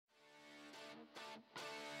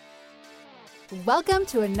Welcome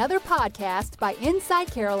to another podcast by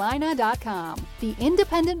InsideCarolina.com, the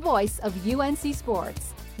independent voice of UNC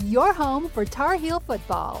Sports, your home for Tar Heel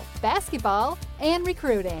football, basketball, and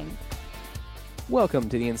recruiting. Welcome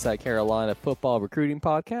to the Inside Carolina Football Recruiting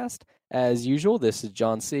Podcast. As usual, this is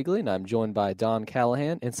John Siegley, and I'm joined by Don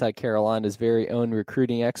Callahan, Inside Carolina's very own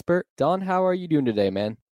recruiting expert. Don, how are you doing today,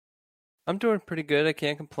 man? I'm doing pretty good. I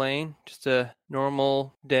can't complain. Just a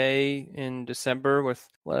normal day in December with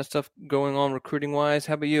a lot of stuff going on recruiting-wise.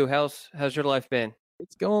 How about you? How's your life been?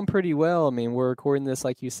 It's going pretty well. I mean, we're recording this,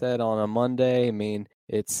 like you said, on a Monday. I mean,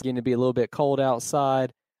 it's going to be a little bit cold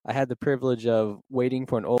outside. I had the privilege of waiting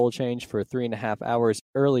for an oil change for 3.5 hours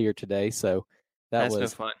earlier today, so That's was no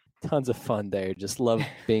fun. Tons of fun there. Just love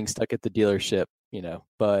being stuck at the dealership, you know.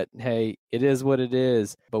 But hey, it is what it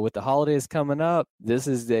is. But with the holidays coming up, this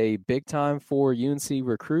is a big time for UNC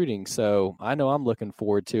recruiting. So I know I'm looking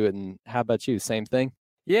forward to it. And how about you? Same thing?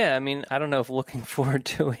 Yeah, I mean, I don't know if looking forward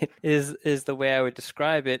to it is the way I would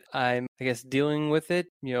describe it. I'm, I guess, dealing with it,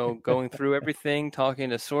 you know, going through everything,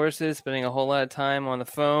 talking to sources, spending a whole lot of time on the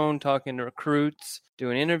phone, talking to recruits,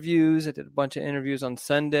 doing interviews. I did a bunch of interviews on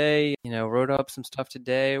Sunday, you know, wrote up some stuff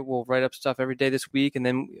today. We'll write up stuff every day this week. And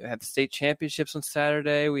then we have the state championships on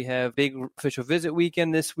Saturday. We have big official visit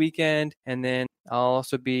weekend this weekend. And then I'll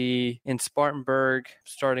also be in Spartanburg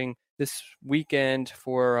starting this weekend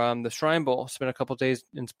for the Shrine Bowl. Spent a couple of days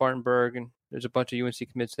in Spartanburg, and there's a bunch of UNC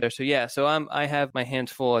commits there. So yeah, I have my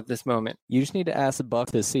hands full at this moment. You just need to ask the Buck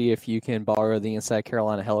to see if you can borrow the Inside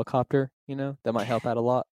Carolina helicopter. You know, that might help out a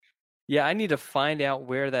lot. Yeah, I need to find out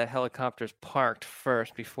where that helicopter's parked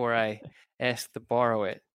first before I ask to borrow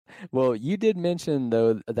it. Well, you did mention,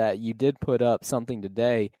 though, that you did put up something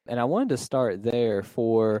today, and I wanted to start there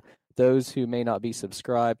for those who may not be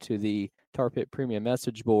subscribed to the Tar Pit Premium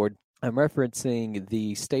Message Board. I'm referencing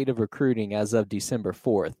the state of recruiting as of December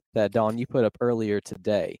 4th that, Don, you put up earlier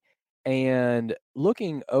today. And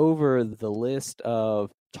looking over the list of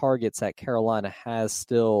targets that Carolina has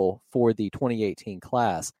still for the 2018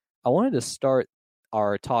 class, I wanted to start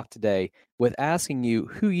our talk today with asking you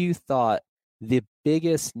who you thought the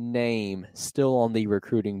biggest name still on the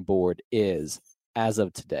recruiting board is as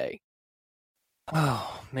of today.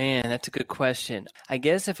 Oh, man, that's a good question. I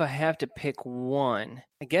guess if I have to pick one,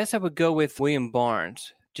 I guess I would go with William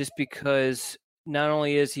Barnes, just because not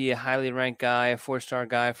only is he a highly ranked guy, a 4-star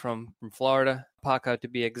guy from Florida, Paco to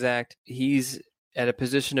be exact, he's at a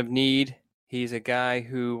position of need. He's a guy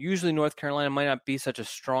who usually North Carolina might not be such a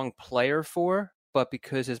strong player for, but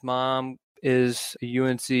because his mom is a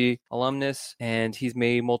UNC alumnus and he's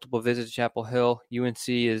made multiple visits to Chapel Hill, UNC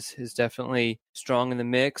is definitely strong in the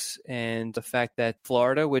mix. And the fact that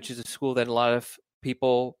Florida, which is a school that a lot of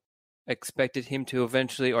people expect him to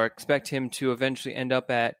eventually end up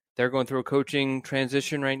at, they're going through a coaching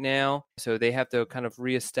transition right now. So they have to kind of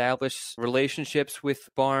reestablish relationships with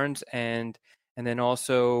Barnes and then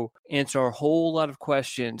also answer a whole lot of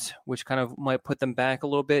questions, which kind of might put them back a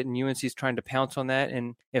little bit, and UNC is trying to pounce on that.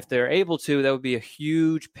 And if they're able to, that would be a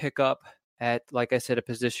huge pickup at, like I said, a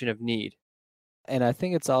position of need. And I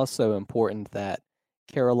think it's also important that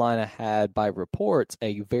Carolina had, by reports,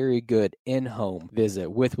 a very good in-home visit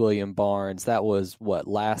with William Barnes. That was,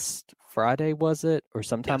 last Friday, was it? Or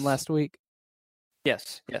sometime last week?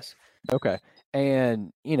 Yes. Okay.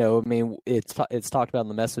 And, you know, I mean, it's talked about on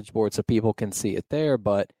the message board so people can see it there,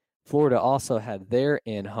 but Florida also had their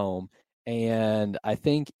in-home, and I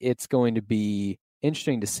think it's going to be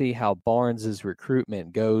interesting to see how Barnes's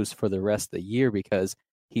recruitment goes for the rest of the year because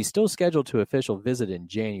he's still scheduled to official visit in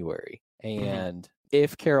January. And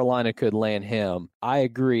if Carolina could land him, I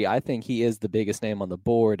agree. I think he is the biggest name on the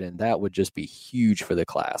board, and that would just be huge for the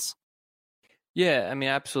class. Yeah, I mean,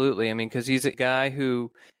 absolutely. I mean, because he's a guy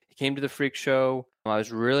who came to the Freak Show. I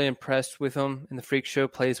was really impressed with him in the Freak Show.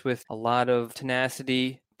 Plays with a lot of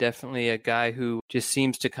tenacity. Definitely a guy who just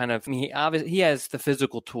seems to kind of, I mean, he has the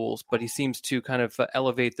physical tools, but he seems to kind of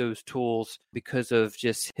elevate those tools because of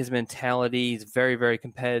just his mentality. He's very, very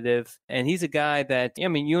competitive. And he's a guy that, I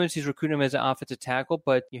mean, UNC's recruiting him as an offensive tackle,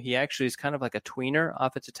 but he actually is kind of like a tweener,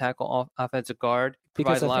 offensive tackle, offensive guard.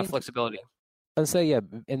 Provides a lot of flexibility. I'd say, yeah,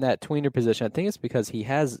 in that tweener position, I think it's because he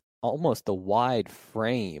has almost the wide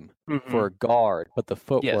frame for a guard, but the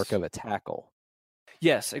footwork of a tackle.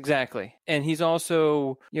 Yes, exactly. And he's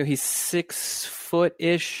also, you know, he's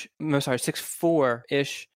 6'4"-ish.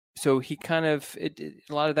 So he kind of, a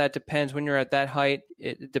lot of that depends when you're at that height.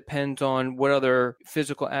 It depends on what other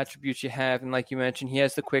physical attributes you have. And like you mentioned, he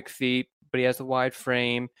has the quick feet, but he has the wide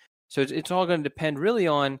frame. So it's all going to depend really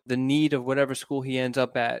on the need of whatever school he ends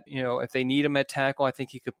up at. If they need him at tackle, I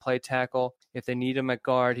think he could play tackle. If they need him at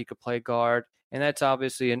guard, he could play guard. And that's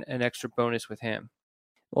obviously an extra bonus with him.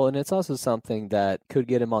 Well, and it's also something that could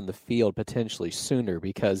get him on the field potentially sooner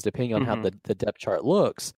because depending on how the depth chart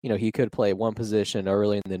looks, he could play one position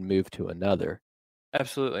early and then move to another.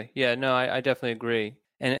 Absolutely. Yeah, no, I definitely agree.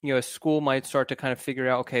 And, a school might start to kind of figure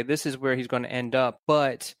out, okay, this is where he's going to end up,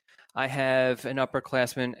 but I have an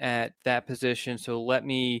upperclassman at that position, so let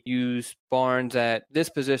me use Barnes at this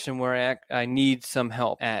position where I need some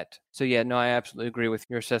help at. So, yeah, no, I absolutely agree with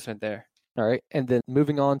your assessment there. All right. And then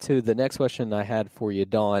moving on to the next question I had for you,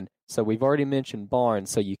 Don. So we've already mentioned Barnes,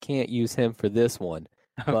 so you can't use him for this one.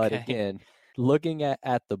 Okay. But again, looking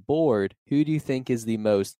at the board, who do you think is the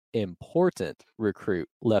most important recruit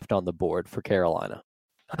left on the board for Carolina?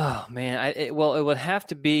 Oh, man. It would have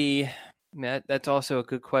to be – that's also a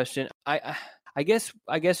good question. I guess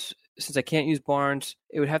since I can't use Barnes,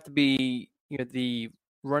 it would have to be the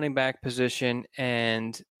running back position,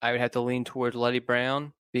 and I would have to lean towards Letty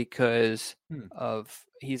Brown. Because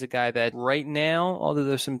he's a guy that right now, although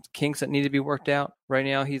there's some kinks that need to be worked out, right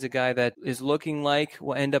now he's a guy that is looking like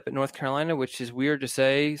will end up at North Carolina, which is weird to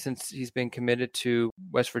say since he's been committed to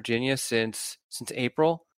West Virginia since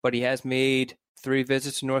April. But he has made 3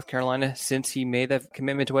 visits to North Carolina since he made that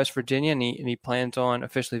commitment to West Virginia, and he plans on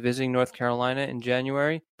officially visiting North Carolina in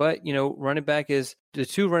January. But, running back is the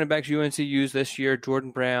 2 running backs UNC used this year,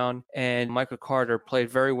 Jordan Brown and Michael Carter, played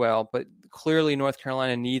very well, but clearly North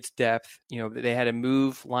Carolina needs depth. They had to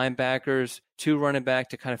move linebackers to running back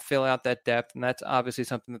to kind of fill out that depth, and that's obviously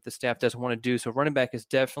something that the staff doesn't want to do. So running back is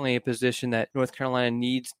definitely a position that North Carolina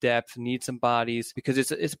needs depth, needs some bodies, because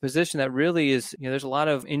it's a position that really is, there's a lot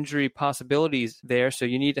of injury possibilities there, so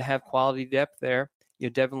you need to have quality depth there.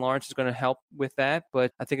 Devin Lawrence is going to help with that,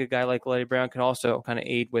 but I think a guy like Letty Brown can also kind of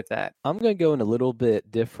aid with that. I'm going to go in a little bit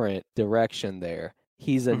different direction there.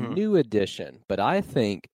 He's a new addition, but I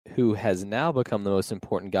think who has now become the most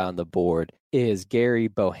important guy on the board is Gary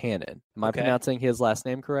Bohannon. Am I pronouncing his last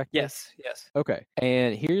name correctly? Yes. Okay.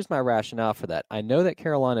 And here's my rationale for that. I know that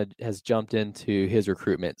Carolina has jumped into his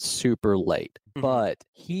recruitment super late, but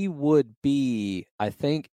he would be, I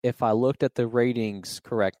think, if I looked at the ratings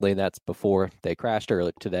correctly, that's before they crashed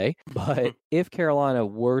earlier today, but if Carolina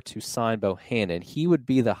were to sign Bohannon, he would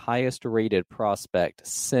be the highest rated prospect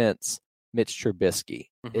since Mitch Trubisky.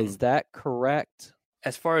 Is that correct?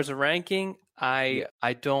 As far as the ranking, I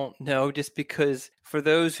don't know, just because for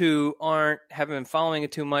those who haven't been following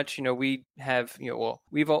it too much, we have,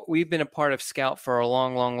 we've been a part of Scout for a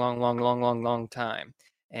long time,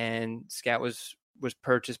 and Scout was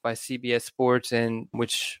purchased by CBS Sports, and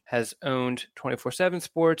which has owned 24/7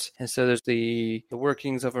 Sports, and so there's the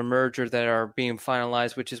workings of a merger that are being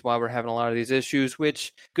finalized, which is why we're having a lot of these issues.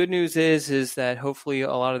 Which good news is that hopefully a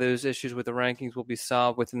lot of those issues with the rankings will be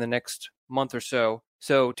solved within the next month or so.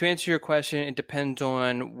 So to answer your question, it depends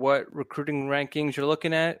on what recruiting rankings you're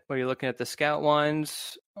looking at. Whether you're looking at the Scout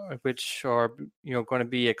ones, which are going to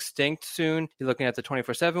be extinct soon. You're looking at the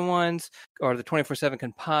 24/7 ones or the 24/7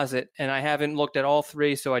 composite. And I haven't looked at all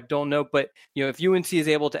 3, so I don't know. But if UNC is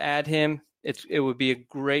able to add him, it would be a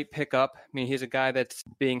great pickup. I mean, he's a guy that's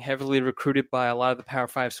being heavily recruited by a lot of the Power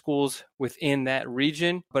 5 schools within that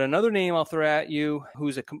region. But another name I'll throw at you,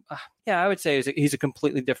 who's I would say he's a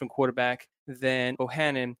completely different quarterback than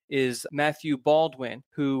Bohannon, is Matthew Baldwin,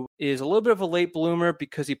 who is a little bit of a late bloomer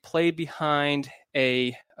because he played behind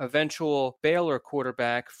a eventual Baylor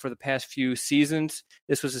quarterback for the past few seasons.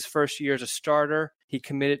 This was his first year as a starter. He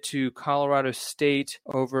committed to Colorado State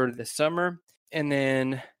over the summer, and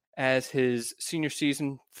then as his senior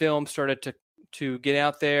season film started to get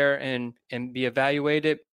out there and be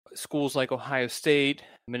evaluated, schools like Ohio State,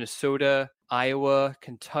 Minnesota, Iowa,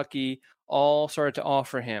 Kentucky all started to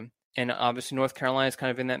offer him. And obviously North Carolina is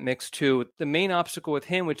kind of in that mix too. The main obstacle with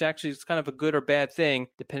him, which actually is kind of a good or bad thing,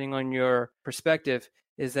 depending on your perspective,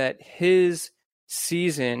 is that his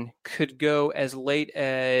season could go as late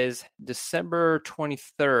as December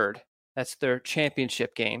 23rd. That's their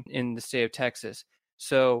championship game in the state of Texas.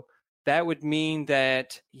 So that would mean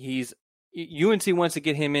that UNC wants to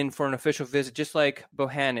get him in for an official visit, just like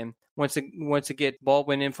Bohannon wants to get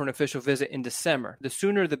Baldwin in for an official visit in December. The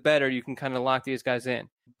sooner the better. You can kind of lock these guys in.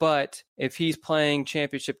 But if he's playing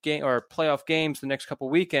championship game or playoff games the next couple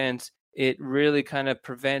weekends, it really kind of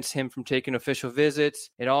prevents him from taking official visits.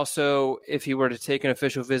 It also, if he were to take an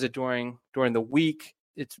official visit during the week,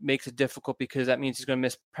 it makes it difficult because that means he's going to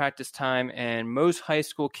miss practice time. And most high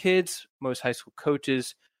school kids, most high school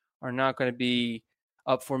coaches are not going to be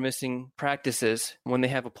up for missing practices when they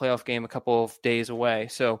have a playoff game a couple of days away.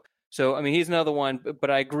 So So, I mean, he's another one, but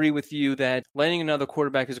I agree with you that landing another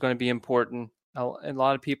quarterback is going to be important. A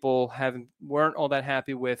lot of people weren't all that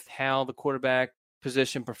happy with how the quarterback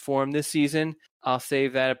position performed this season. I'll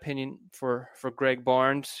save that opinion for Greg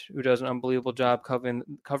Barnes, who does an unbelievable job covering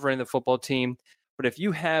the football team. But if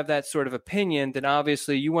you have that sort of opinion, then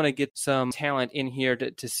obviously you want to get some talent in here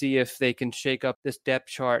to see if they can shake up this depth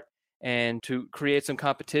chart and to create some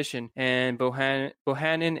competition. And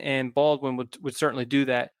Bohannon and Baldwin would certainly do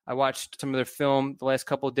that. I watched some of their film the last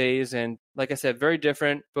couple of days, and like I said, very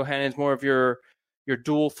different. Bohannon's more of your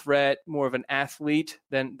dual threat, more of an athlete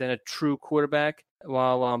than a true quarterback,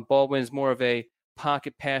 while Baldwin's more of a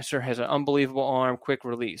pocket passer, has an unbelievable arm, quick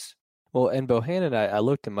release. Well, and Bohannon, I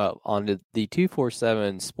looked him up on the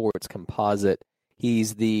 247 Sports Composite.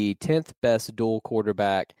 He's the 10th best dual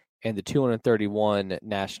quarterback and the 231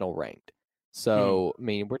 national ranked. So, I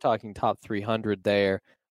mean, we're talking top 300 there.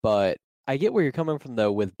 But I get where you're coming from,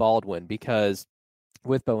 though, with Baldwin, because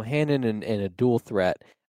with Bohannon and a dual threat,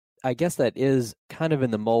 I guess that is kind of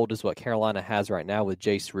in the mold as what Carolina has right now with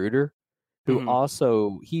Jace Ruder, who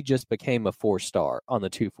also, he just became a 4-star on the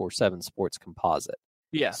 247 Sports Composite.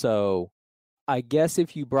 Yeah. So I guess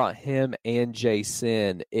if you brought him and Jace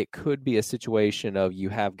in, it could be a situation of you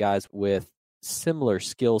have guys with similar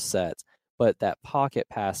skill sets, but that pocket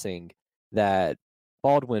passing that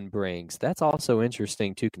Baldwin brings, that's also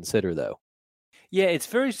interesting to consider, though. Yeah, it's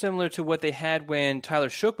very similar to what they had when Tyler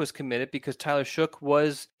Shook was committed, because Tyler Shook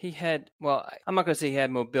I'm not going to say he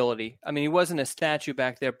had mobility. I mean, he wasn't a statue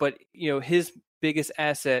back there, but, his biggest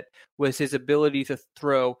asset was his ability to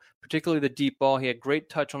throw, particularly the deep ball. He had great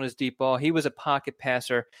touch on his deep ball. He was a pocket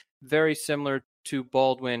passer, very similar to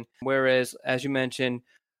Baldwin, whereas, as you mentioned,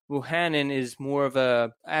 Bohannon is more of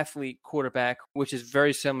a athlete quarterback, which is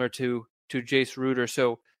very similar to Jace Ruder.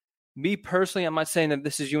 So me personally, I'm not saying that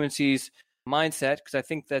this is UNC's mindset, because I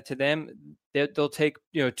think that to them, they'll take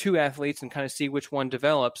two athletes and kind of see which one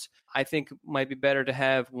develops. I think it might be better to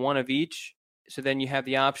have one of each, so then you have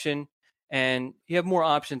the option, and you have more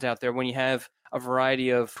options out there when you have a variety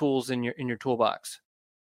of tools in your toolbox.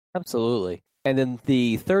 Absolutely. And then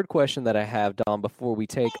the third question that I have, Don, before we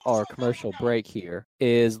take our commercial break here,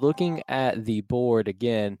 is looking at the board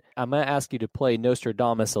again. I'm going to ask you to play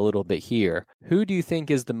Nostradamus a little bit here. Who do you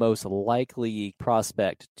think is the most likely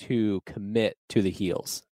prospect to commit to the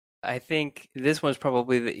Heels? I think this one's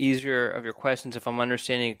probably the easier of your questions if I'm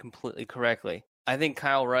understanding it completely correctly. I think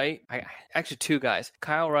Kyle Wright, actually two guys,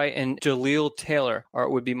 Kyle Wright and Jaleel Taylor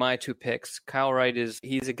would be my two picks. Kyle Wright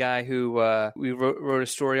he's a guy who we wrote a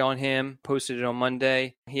story on him, posted it on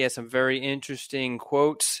Monday. He has some very interesting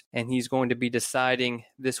quotes, and he's going to be deciding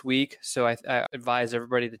this week. So I advise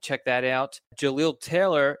everybody to check that out. Jaleel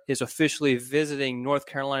Taylor is officially visiting North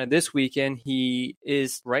Carolina this weekend. He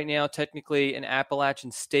is right now technically an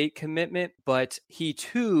Appalachian State commitment, but he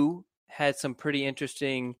too had some pretty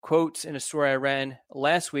interesting quotes in a story I ran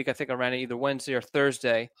last week. I think I ran it either Wednesday or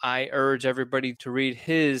Thursday. I urge everybody to read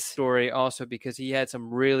his story also, because he had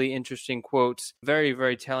some really interesting quotes. Very,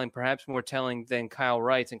 very telling, perhaps more telling than Kyle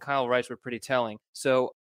Wright's, and Kyle Wright's were pretty telling.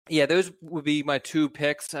 So yeah, those would be my two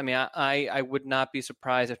picks. I mean, I would not be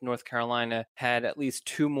surprised if North Carolina had at least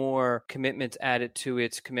two more commitments added to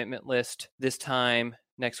its commitment list this time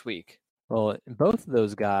next week. Well, both of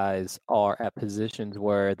those guys are at positions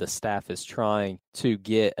where the staff is trying to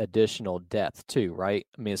get additional depth too, right?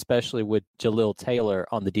 I mean, especially with Jaleel Taylor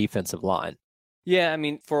on the defensive line. Yeah, I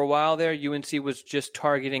mean, for a while there, UNC was just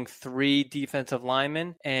targeting 3 defensive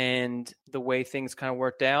linemen, and the way things kind of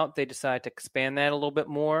worked out, they decided to expand that a little bit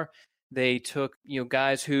more. They took,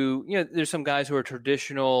 guys who, there's some guys who are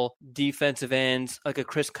traditional defensive ends, like a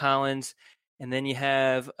Chris Collins. And then you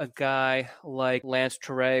have a guy like Lance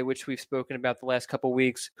Toure, which we've spoken about the last couple of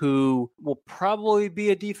weeks, who will probably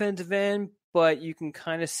be a defensive end, but you can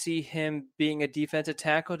kind of see him being a defensive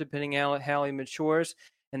tackle depending on how he matures.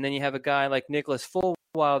 And then you have a guy like Nicholas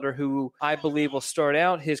Fullwilder, who I believe will start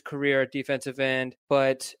out his career at defensive end,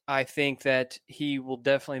 but I think that he will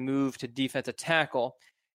definitely move to defensive tackle.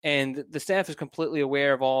 And the staff is completely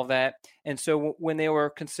aware of all of that. And so when they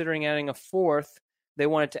were considering adding a fourth, they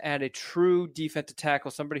wanted to add a true defensive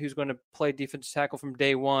tackle, somebody who's going to play defensive tackle from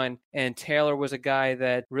day one. And Taylor was a guy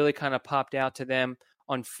that really kind of popped out to them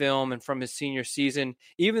on film and from his senior season,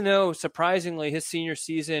 even though surprisingly his senior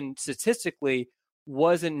season statistically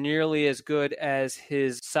wasn't nearly as good as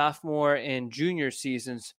his sophomore and junior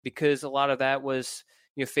seasons, because a lot of that was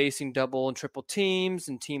facing double and triple teams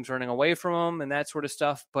and teams running away from him and that sort of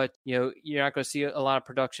stuff. But, you're not going to see a lot of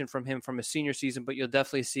production from him from his senior season, but you'll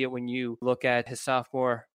definitely see it when you look at his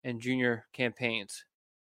sophomore and junior campaigns.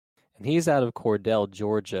 and he's out of Cordell,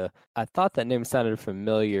 Georgia. I thought that name sounded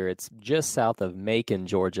familiar. It's just south of Macon,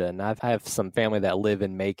 Georgia, and I have some family that live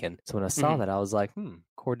in Macon. So when I saw that, I was like,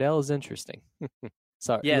 Cordell is interesting.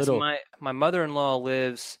 Sorry, Yes, my mother-in-law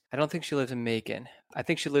lives, I don't think she lives in Macon. I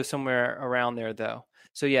think she lives somewhere around there, though.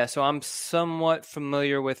 So, yeah, so I'm somewhat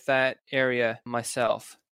familiar with that area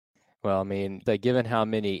myself. Well, I mean, given how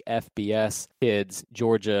many FBS kids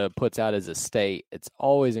Georgia puts out as a state, it's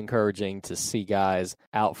always encouraging to see guys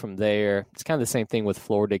out from there. It's kind of the same thing with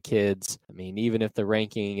Florida kids. I mean, even if the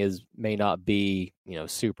ranking may not be,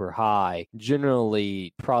 super high,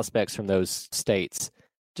 generally prospects from those states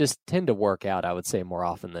just tend to work out, I would say, more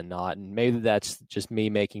often than not. And maybe that's just me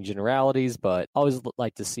making generalities, but I always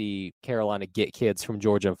like to see Carolina get kids from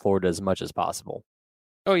Georgia and Florida as much as possible.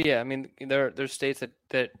 Oh, yeah. I mean, there's states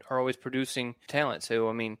that are always producing talent. So,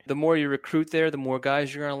 I mean, the more you recruit there, the more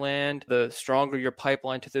guys you're going to land, the stronger your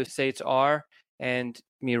pipeline to those states are. And,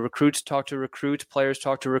 I mean, recruits talk to recruits, players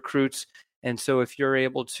talk to recruits. And so if you're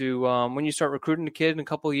able to, when you start recruiting a kid in a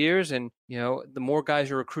couple of years and, the more guys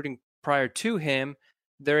you're recruiting prior to him,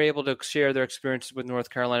 they're able to share their experiences with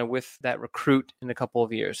North Carolina with that recruit in a couple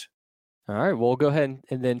of years. All right, we'll go ahead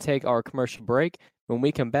and then take our commercial break. When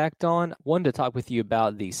we come back, Dawn, I wanted to talk with you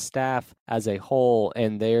about the staff as a whole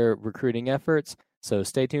and their recruiting efforts. So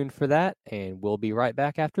stay tuned for that, and we'll be right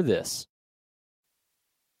back after this.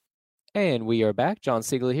 And we are back. John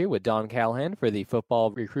Siegler here with Don Callahan for the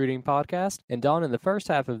Football Recruiting Podcast. And Don, in the first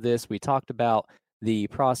half of this, we talked about the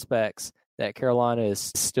prospects that Carolina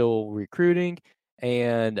is still recruiting,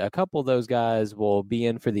 and a couple of those guys will be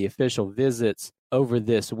in for the official visits over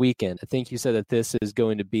this weekend. I think you said that this is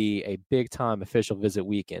going to be a big-time official visit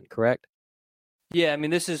weekend, correct? Yeah, I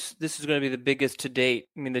mean, this is going to be the biggest to date.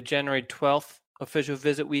 I mean, the January 12th official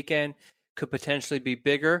visit weekend could potentially be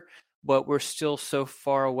bigger, but we're still so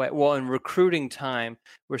far away. Well, in recruiting time,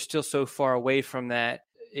 we're still so far away from that.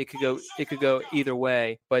 It could go either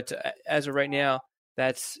way. But as of right now,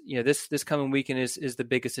 that's this coming weekend is the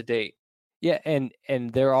biggest to date. Yeah, and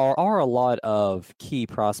there are a lot of key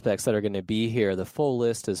prospects that are going to be here. The full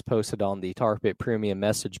list is posted on the Tar Pit Premium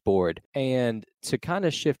message board. And to kind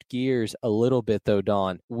of shift gears a little bit, though,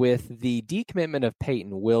 Don, with the decommitment of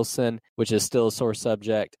Peyton Wilson, which is still a sore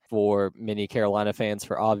subject for many Carolina fans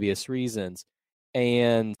for obvious reasons,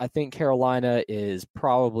 and I think Carolina is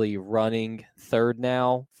probably running third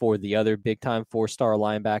now for the other big-time four-star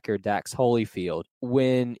linebacker, Dax Holyfield.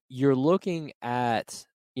 When you're looking at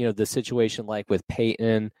the situation like with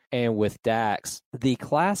Peyton and with Dax, the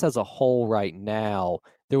class as a whole right now,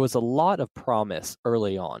 there was a lot of promise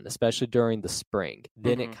early on, especially during the spring.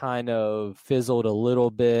 Then it kind of fizzled a little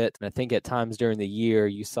bit. And I think at times during the year,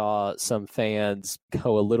 you saw some fans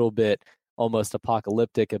go a little bit almost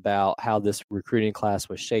apocalyptic about how this recruiting class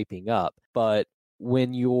was shaping up. But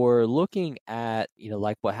when you're looking at,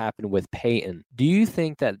 like what happened with Peyton, do you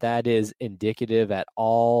think that is indicative at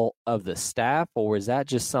all of the staff, or is that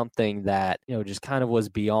just something that, just kind of was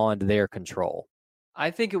beyond their control?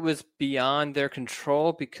 I think it was beyond their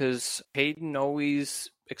control because Peyton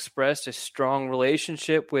always expressed a strong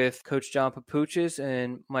relationship with Coach John Papuchis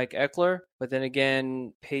and Mike Eckler. But then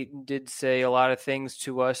again, Peyton did say a lot of things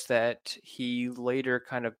to us that he later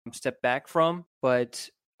kind of stepped back from. But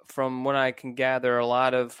from what I can gather, a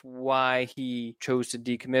lot of why he chose to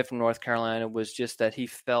decommit from North Carolina was just that he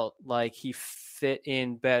felt like he fit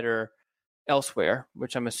in better elsewhere,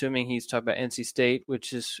 which I'm assuming he's talking about NC State,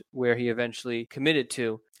 which is where he eventually committed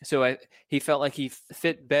to. So he felt like he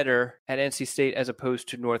fit better at NC State as opposed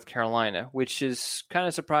to North Carolina, which is kind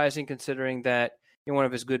of surprising considering that one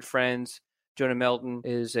of his good friends, Jonah Melton,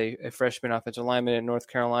 is a freshman offensive lineman in North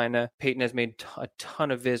Carolina. Peyton has made a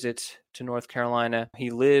ton of visits to North Carolina. He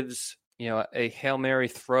lives, a Hail Mary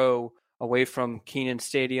throw away from Kenan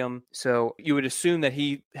Stadium. So you would assume that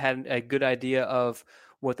he had a good idea of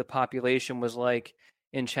what the population was like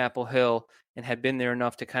in Chapel Hill and had been there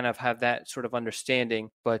enough to kind of have that sort of understanding.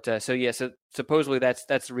 But so supposedly that's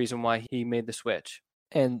the reason why he made the switch.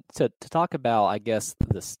 And to talk about, I guess,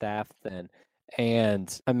 the staff then,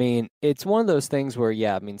 and I mean, it's one of those things where,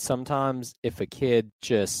 sometimes if a kid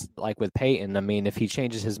just like with Peyton, if he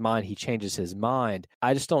changes his mind, he changes his mind.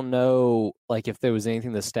 I just don't know, if there was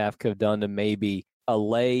anything the staff could have done to maybe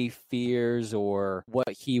allay fears or what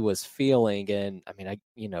he was feeling. And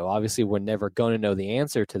obviously we're never going to know the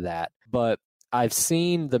answer to that, but I've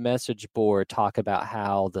seen the message board talk about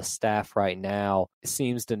how the staff right now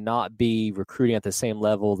seems to not be recruiting at the same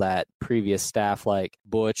level that previous staff like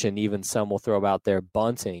Butch and even some will throw out there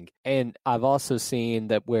Bunting. And I've also seen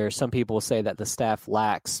that where some people say that the staff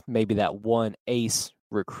lacks maybe that one ace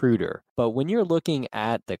recruiter. But when you're looking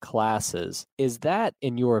at the classes, is that,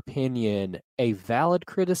 in your opinion, a valid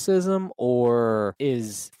criticism, or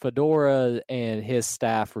is Fedora and his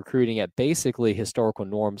staff recruiting at basically historical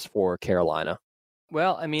norms for Carolina?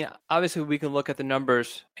 Well, I mean, obviously we can look at the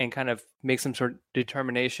numbers and kind of make some sort of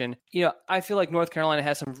determination. I feel like North Carolina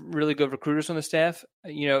has some really good recruiters on the staff.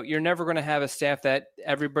 You're never going to have a staff that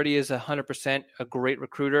everybody is 100% a great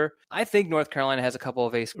recruiter. I think North Carolina has a couple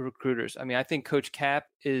of ace recruiters. I mean, I think Coach Cap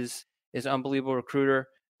is an unbelievable recruiter,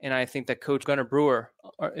 and I think that Coach Gunnar Brewer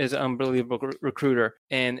is an unbelievable recruiter.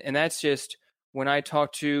 And that's just when I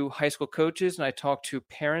talk to high school coaches and I talk to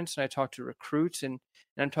parents and I talk to recruits and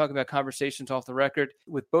I'm talking about conversations off the record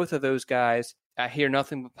with both of those guys, I hear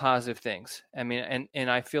nothing but positive things. I mean,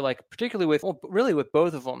 and I feel like particularly with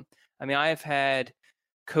both of them, I mean, I've had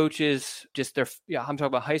coaches I'm talking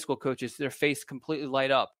about high school coaches, their face completely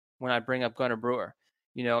light up when I bring up Gunnar Brewer.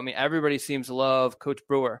 I mean, everybody seems to love Coach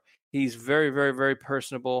Brewer. He's very, very, very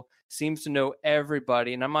personable, seems to know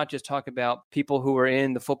everybody. And I'm not just talking about people who are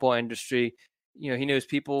in the football industry. He knows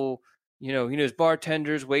people. He knows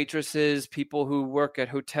bartenders, waitresses, people who work at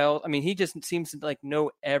hotels. I mean, he just seems to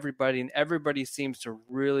know everybody, and everybody seems to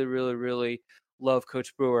really, really, really love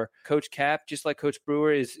Coach Brewer. Coach Cap, just like Coach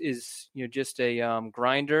Brewer, is just a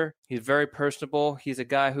grinder. He's very personable. He's a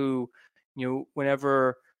guy who,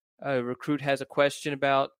 whenever a recruit has a question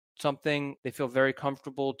about something, they feel very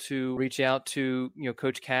comfortable to reach out to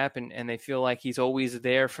Coach Cap, and they feel like he's always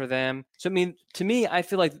there for them. So I mean, to me, I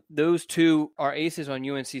feel like those two are aces on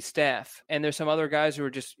UNC staff, and there's some other guys who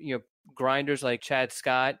are just grinders like Chad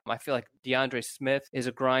Scott. I feel like DeAndre Smith is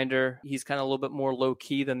a grinder. He's kind of a little bit more low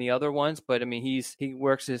key than the other ones, but I mean he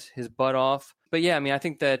works his butt off. But yeah, I mean I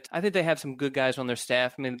think they have some good guys on their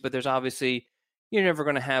staff. I mean, but there's obviously you're never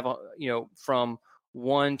going to have from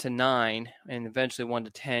 1 to 9 and eventually 1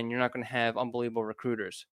 to 10, you're not going to have unbelievable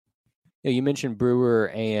recruiters. You mentioned Brewer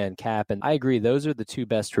and Cap, and I agree. Those are the two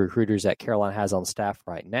best recruiters that Carolina has on staff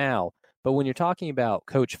right now. But when you're talking about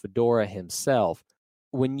Coach Fedora himself,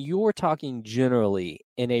 when you're talking generally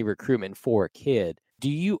in a recruitment for a kid, do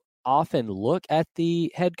you often look at the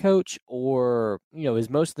head coach, or, is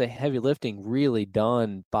most of the heavy lifting really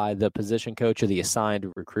done by the position coach or the assigned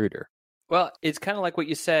recruiter? Well, it's kind of like what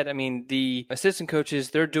you said. I mean, the assistant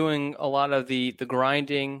coaches, they're doing a lot of the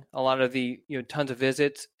grinding, a lot of the, tons of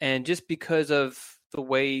visits. And just because of the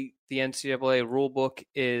way the NCAA rule book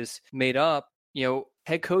is made up,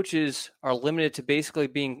 head coaches are limited to basically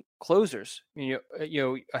being closers.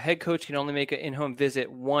 A head coach can only make an in-home visit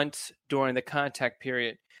once during the contact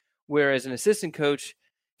period, whereas an assistant coach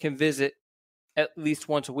can visit at least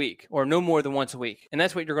once a week or no more than once a week. And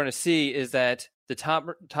that's what you're going to see is that the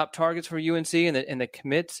top targets for UNC and the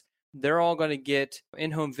commits, they're all going to get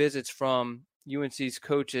in-home visits from UNC's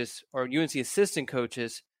coaches or UNC assistant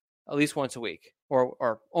coaches at least once a week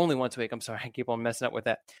or only once a week. I'm sorry, I keep on messing up with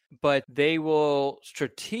that. But they will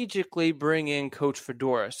strategically bring in Coach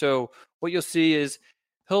Fedora. So what you'll see is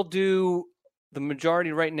he'll do the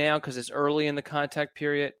majority right now because it's early in the contact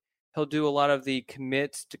period. He'll do a lot of the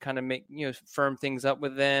commits to kind of make, firm things up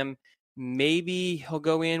with them. Maybe he'll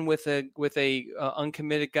go in with a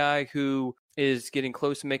uncommitted guy who is getting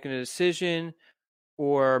close to making a decision,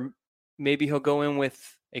 or maybe he'll go in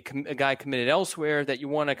with a guy committed elsewhere that you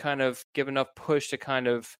want to kind of give enough push to kind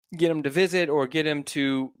of get him to visit or get him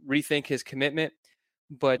to rethink his commitment.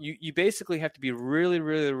 But you basically have to be really,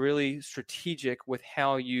 really, really strategic with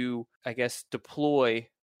how you, I guess, deploy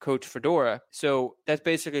Coach Fedora. So that's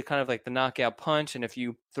basically kind of like the knockout punch. And if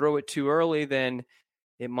you throw it too early, then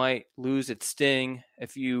it might lose its sting.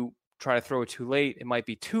 If you try to throw it too late, it might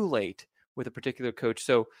be too late with a particular coach.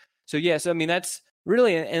 So yes, I mean, that's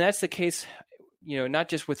really, and that's the case, not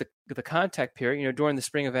just with the contact period, during the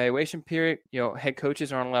spring evaluation period, head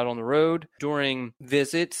coaches aren't allowed on the road. During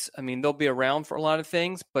visits, I mean, they'll be around for a lot of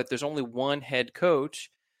things, but there's only one head coach.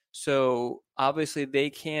 So obviously they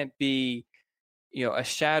can't be a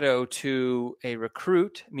shadow to a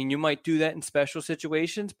recruit. I mean, you might do that in special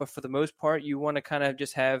situations, but for the most part, you want to kind of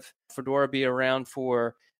just have Fedora be around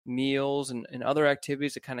for meals and other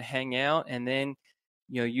activities to kind of hang out, and then,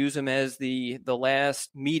 use them as the last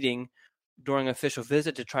meeting during an official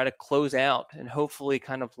visit to try to close out and hopefully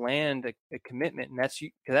kind of land a commitment. And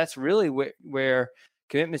that's really where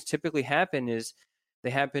commitments typically happen, is they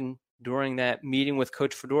happen during that meeting with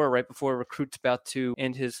Coach Fedora right before a recruit's about to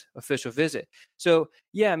end his official visit. So,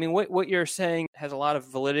 yeah, I mean, what you're saying has a lot of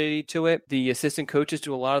validity to it. The assistant coaches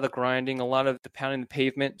do a lot of the grinding, a lot of the pounding the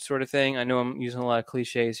pavement sort of thing. I know I'm using a lot of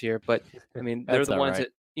cliches here, but I mean, they're the ones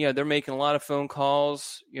that, they're making a lot of phone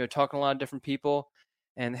calls, talking to a lot of different people,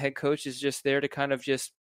 and the head coach is just there to kind of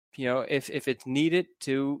just if it's needed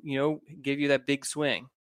to, give you that big swing.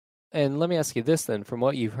 And let me ask you this then, from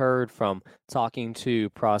what you've heard from talking to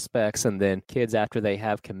prospects and then kids after they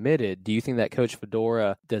have committed, do you think that Coach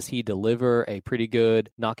Fedora, does he deliver a pretty good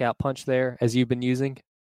knockout punch there as you've been using?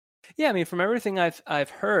 Yeah, I mean, from everything I've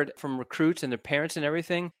heard from recruits and their parents and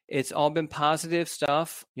everything, it's all been positive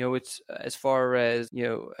stuff. It's as far as,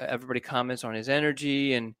 everybody comments on his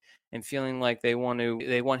energy and feeling like they want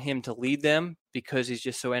him to lead them because he's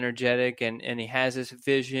just so energetic and he has this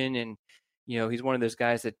vision and he's one of those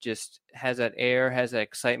guys that just has that air, has that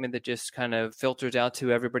excitement that just kind of filters out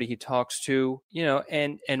to everybody he talks to,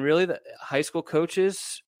 and really the high school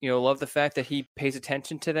coaches, love the fact that he pays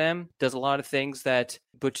attention to them, does a lot of things that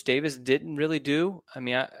Butch Davis didn't really do. I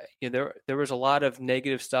mean, there was a lot of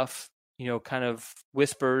negative stuff, kind of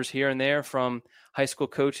whispers here and there from high school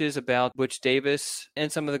coaches about Butch Davis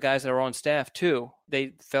and some of the guys that are on staff too.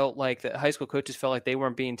 They felt like the high school coaches felt like they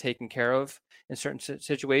weren't being taken care of in certain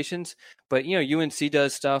situations. But, UNC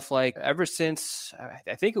does stuff like ever since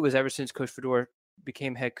Coach Fedora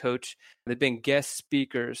became head coach, they've been guest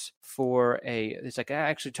speakers for it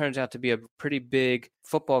actually turns out to be a pretty big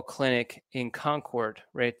football clinic in Concord,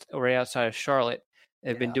 right outside of Charlotte.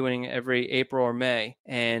 They've been doing every April or May.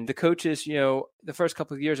 And the coaches, the first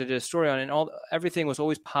couple of years I did a story on it, and everything was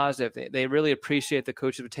always positive. They really appreciate the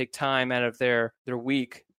coaches would take time out of their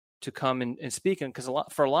week to come and speak. And because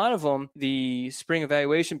for a lot of them, the spring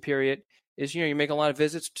evaluation period is, you make a lot of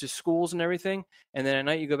visits to schools and everything. And then at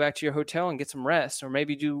night you go back to your hotel and get some rest or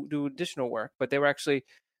maybe do additional work. But they were actually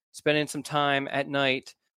spending some time at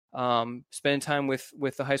night, spending time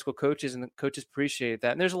with the high school coaches, and the coaches appreciated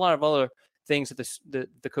that. And there's a lot of other things that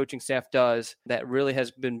the coaching staff does that really has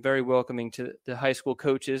been very welcoming to the high school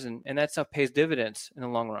coaches. And that stuff pays dividends in the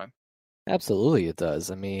long run. Absolutely, it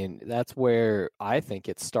does. I mean, that's where I think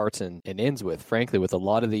it starts and ends with, frankly, with a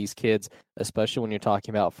lot of these kids, especially when you're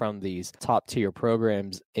talking about from these top tier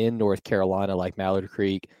programs in North Carolina, like Mallard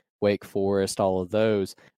Creek, Wake Forest, all of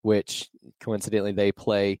those, which coincidentally they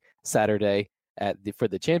play Saturday for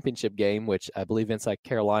the championship game, which I believe Inside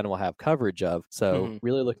Carolina will have coverage of. So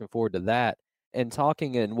really looking forward to that. And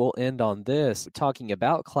we'll end on this, talking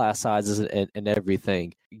about class sizes and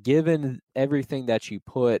everything. Given everything that you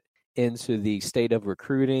put into the state of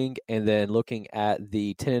recruiting and then looking at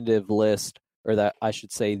the tentative list, or that I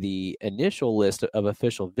should say the initial list of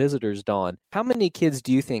official visitors, Dawn, how many kids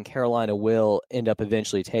do you think Carolina will end up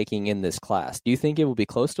eventually taking in this class? Do you think it will be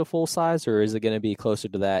close to full size, or is it going to be closer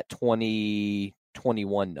to that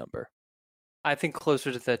 2021 number? I think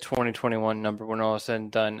closer to that 2021 number when all is said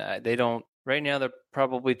and done. Right now they're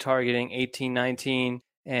probably targeting 18, 19.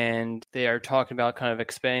 And they are talking about kind of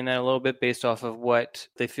expanding that a little bit based off of what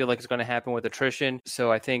they feel like is going to happen with attrition.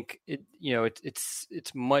 So I think it's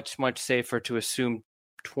much, much safer to assume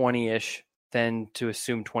 20-ish than to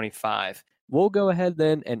assume 25. We'll go ahead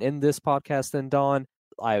then and end this podcast then, Dawn.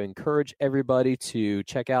 I encourage everybody to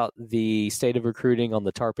check out the state of recruiting on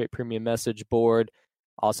the Tar Pit Premium Message Board.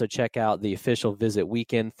 Also check out the official visit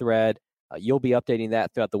weekend thread. You'll be updating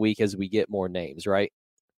that throughout the week as we get more names, right?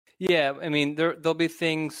 Yeah, I mean, there'll be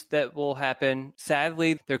things that will happen.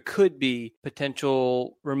 Sadly, there could be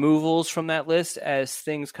potential removals from that list as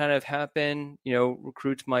things kind of happen.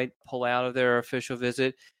 Recruits might pull out of their official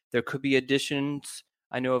visit. There could be additions.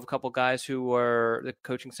 I know of a couple guys the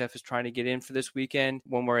coaching staff is trying to get in for this weekend.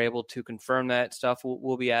 When we're able to confirm that stuff,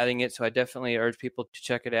 we'll be adding it. So I definitely urge people to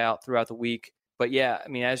check it out throughout the week. But yeah, I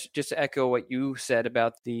mean, just to echo what you said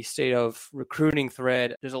about the state of recruiting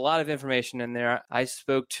thread, there's a lot of information in there. I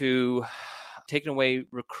spoke to taking away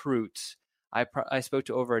recruits. I spoke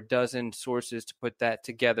to over a dozen sources to put that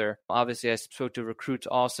together. Obviously, I spoke to recruits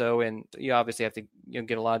also, and you obviously have to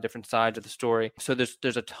get a lot of different sides of the story. So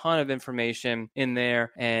there's a ton of information in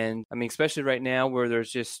there. And I mean, especially right now where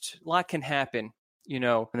there's just a lot can happen, in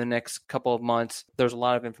the next couple of months, there's a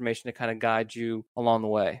lot of information to kind of guide you along the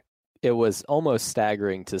way. It was almost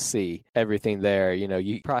staggering to see everything there.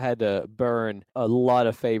 You probably had to burn a lot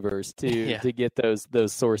of favors to get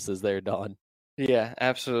those sources there, Don. Yeah,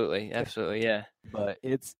 absolutely. Absolutely. Yeah. But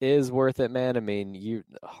it is worth it, man. I mean, you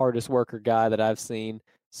hardest worker guy that I've seen.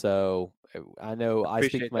 So I know I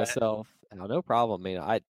speak for myself. Oh, no problem. I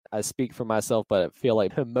mean, I speak for myself, but I feel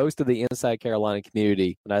like most of the Inside Carolina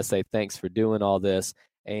community, when I say thanks for doing all this.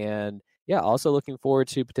 And yeah, also looking forward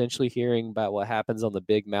to potentially hearing about what happens on the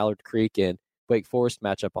big Mallard Creek and Wake Forest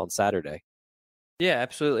matchup on Saturday. Yeah,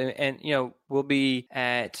 absolutely. And, we'll be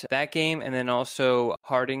at that game and then also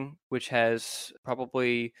Harding, which has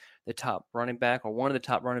probably the top running back or one of the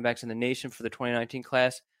top running backs in the nation for the 2019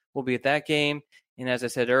 class. We'll be at that game. And as I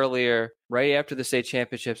said earlier, right after the state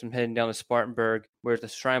championships, I'm heading down to Spartanburg, where the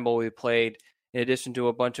Shrine Bowl will be played. In addition to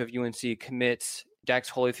a bunch of UNC commits,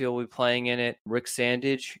 Dax Holyfield will be playing in it. Rick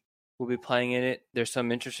Sandage will be playing in it. There's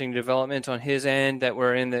some interesting developments on his end that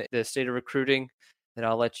were in the state of recruiting that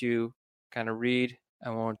I'll let you kind of read.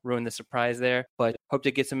 I won't ruin the surprise there, but hope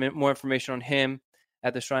to get some more information on him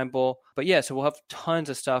at the Shrine Bowl. But yeah, so we'll have tons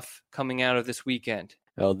of stuff coming out of this weekend.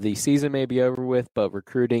 Well, the season may be over with, but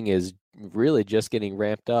recruiting is really just getting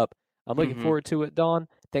ramped up. I'm looking forward to it, Don.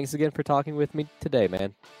 Thanks again for talking with me today,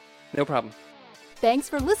 man. No problem. Thanks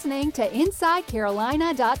for listening to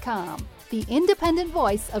InsideCarolina.com, the independent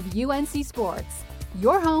voice of UNC Sports,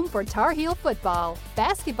 your home for Tar Heel football,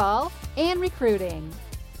 basketball, and recruiting.